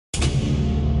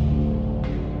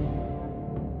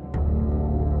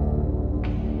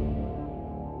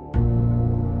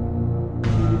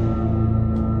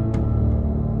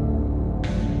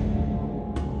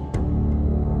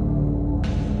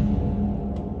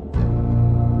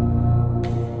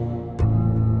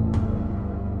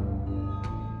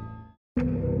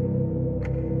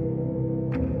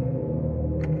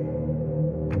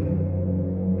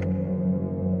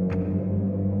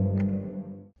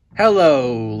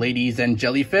Hello, ladies and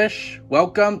jellyfish.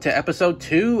 Welcome to episode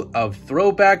 2 of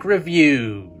Throwback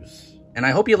Reviews. And I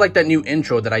hope you like that new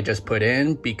intro that I just put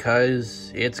in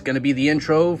because it's going to be the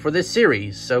intro for this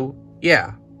series, so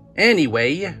yeah.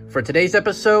 Anyway, for today's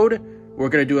episode, we're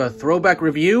going to do a throwback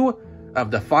review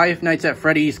of the Five Nights at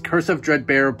Freddy's Curse of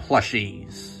Dreadbear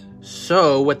plushies.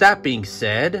 So, with that being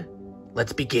said,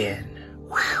 let's begin.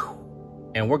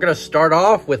 Whew. And we're going to start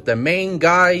off with the main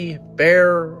guy,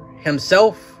 bear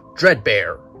himself,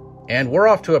 Dreadbear. And we're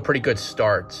off to a pretty good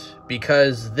start,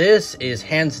 because this is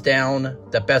hands down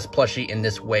the best plushie in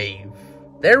this wave.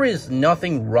 There is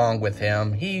nothing wrong with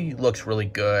him. He looks really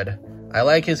good. I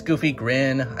like his goofy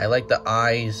grin. I like the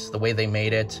eyes, the way they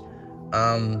made it.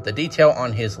 The detail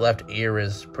on his left ear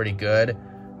is pretty good.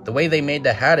 The way they made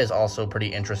the hat is also pretty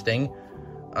interesting.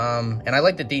 And I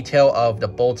like the detail of the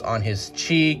bolts on his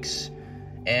cheeks.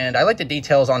 And I like the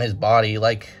details on his body.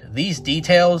 Like, these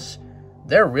details,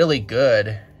 they're really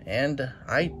good. And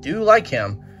I do like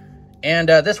him. And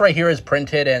this right here is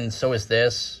printed, and so is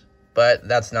this. But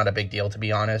that's not a big deal, to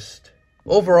be honest.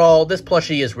 Overall, this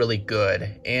plushie is really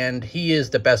good. And he is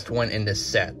the best one in this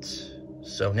set.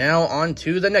 So now on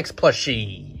to the next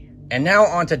plushie. And now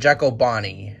on to Jacko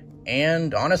Bonnie.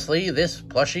 And honestly, this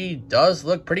plushie does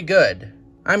look pretty good.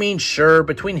 I mean, sure,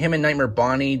 between him and Nightmare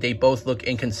Bonnie, they both look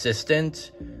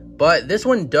inconsistent, but this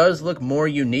one does look more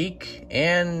unique,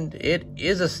 and it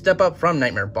is a step up from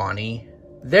Nightmare Bonnie.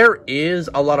 There is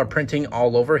a lot of printing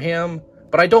all over him,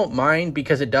 but I don't mind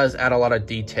because it does add a lot of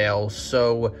detail,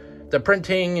 so the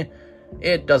printing,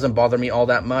 it doesn't bother me all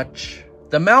that much.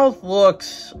 The mouth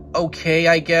looks okay,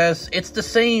 I guess. It's the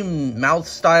same mouth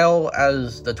style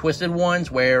as the twisted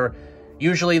ones, where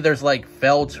usually there's like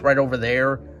felt right over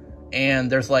there,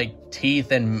 and there's like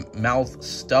teeth and mouth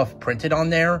stuff printed on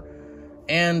there.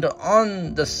 And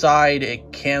on the side,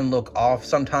 it can look off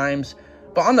sometimes,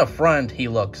 but on the front, he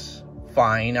looks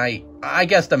fine. I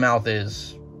guess the mouth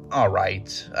is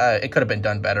alright. It could have been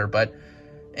done better, but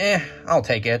I'll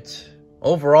take it.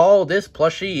 Overall, this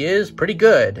plushie is pretty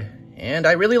good, and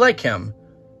I really like him.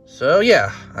 So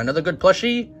yeah, another good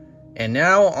plushie. And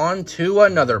now on to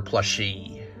another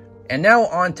plushie. And now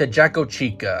on to Jacko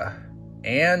Chica.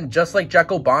 And just like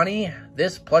Jacko Bonnie,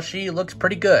 this plushie looks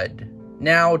pretty good.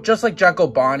 Now, just like Jacko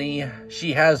Bonnie,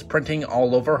 she has printing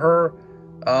all over her.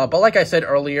 But like I said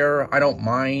earlier, I don't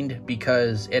mind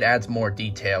because it adds more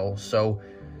detail. So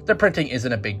the printing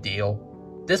isn't a big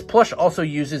deal. This plush also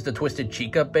uses the Twisted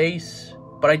Chica base.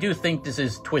 But I do think this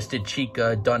is Twisted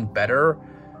Chica done better.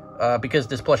 Because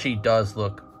this plushie does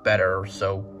look better.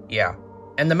 So yeah.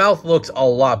 And the mouth looks a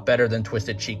lot better than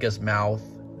Twisted Chica's mouth.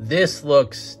 This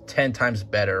looks 10 times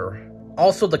better.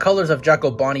 Also, the colors of Jacko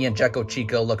Bonnie and Jacko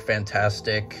Chica look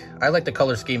fantastic. I like the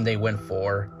color scheme they went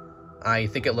for. I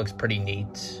think it looks pretty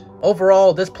neat.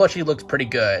 Overall, this plushie looks pretty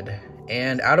good.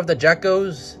 And out of the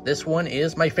Jackos, this one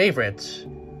is my favorite.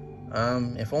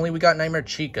 If only we got Nightmare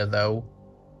Chica, though.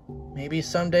 Maybe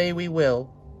someday we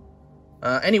will.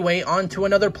 Anyway, on to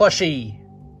another plushie.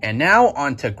 And now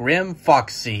on to Grim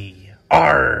Foxy.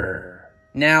 Arrgh!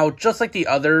 Now, just like the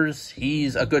others,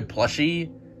 he's a good plushie,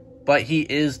 but he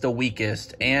is the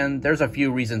weakest, and there's a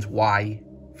few reasons why.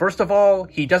 First of all,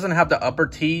 he doesn't have the upper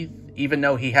teeth, even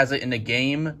though he has it in the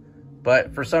game,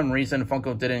 but for some reason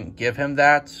Funko didn't give him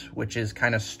that, which is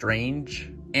kind of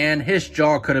strange. And his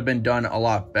jaw could have been done a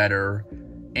lot better,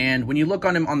 and when you look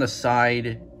on him on the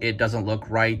side, it doesn't look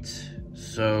right,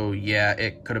 so yeah,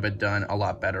 it could have been done a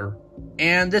lot better.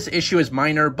 And this issue is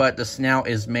minor, but the snout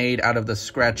is made out of the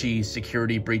scratchy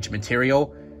security breach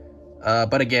material.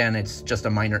 But again, it's just a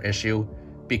minor issue,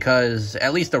 because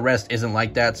at least the rest isn't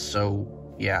like that, so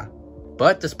yeah.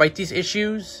 But despite these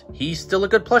issues, he's still a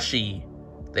good plushie.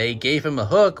 They gave him a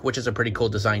hook, which is a pretty cool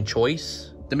design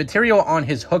choice. The material on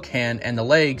his hook hand and the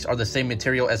legs are the same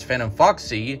material as FNAF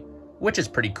Foxy, which is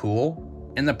pretty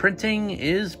cool. And the printing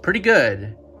is pretty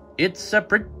good. It's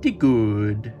pretty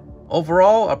good.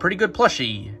 Overall, a pretty good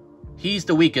plushie. He's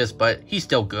the weakest, but he's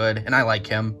still good, and I like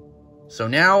him. So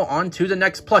now, on to the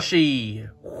next plushie.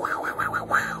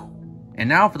 And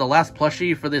now for the last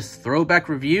plushie for this throwback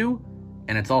review,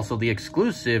 and it's also the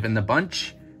exclusive in the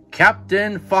bunch,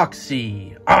 Captain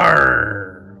Foxy.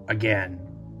 Arrgh! Again.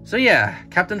 So yeah,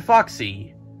 Captain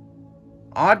Foxy.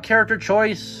 Odd character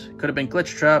choice, could have been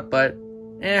Glitch Trap, but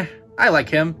I like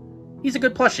him. He's a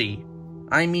good plushie.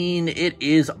 I mean, it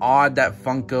is odd that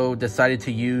Funko decided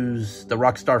to use the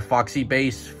Rockstar Foxy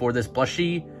base for this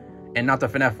plushie and not the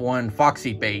FNAF 1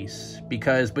 Foxy base,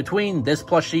 because between this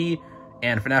plushie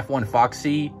and FNAF 1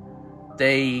 Foxy,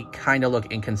 they kind of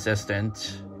look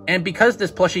inconsistent. And because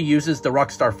this plushie uses the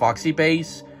Rockstar Foxy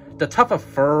base, The tuft of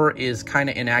fur is kind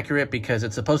of inaccurate because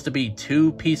it's supposed to be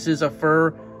 2 pieces of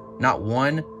fur, not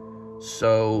 1.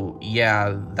 So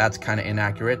yeah, that's kind of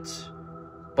inaccurate.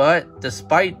 But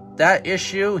despite that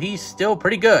issue, he's still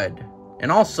pretty good.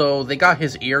 And also, they got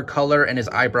his ear color and his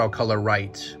eyebrow color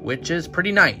right, which is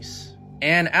pretty nice.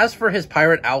 And as for his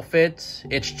pirate outfit,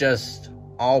 it's just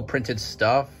all printed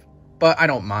stuff, but I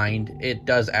don't mind. It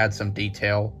does add some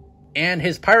detail. And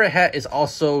his pirate hat is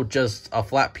also just a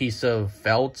flat piece of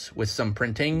felt with some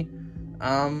printing.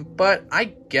 But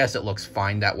I guess it looks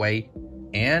fine that way.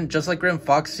 And just like Grim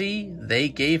Foxy, they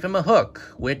gave him a hook,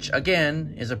 which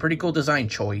again is a pretty cool design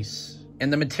choice.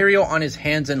 And the material on his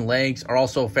hands and legs are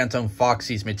also Phantom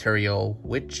Foxy's material,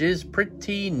 which is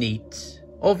pretty neat.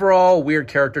 Overall, weird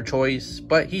character choice,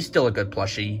 but he's still a good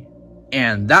plushie.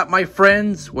 And that, my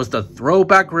friends, was the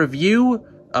throwback review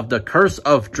of the Curse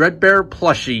of Dreadbear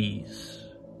plushies.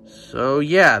 So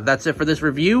yeah, that's it for this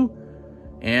review.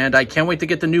 And I can't wait to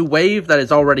get the new wave that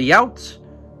is already out,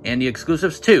 and the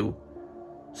exclusives too.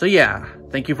 So yeah,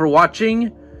 thank you for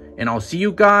watching, and I'll see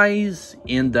you guys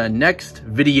in the next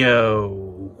video.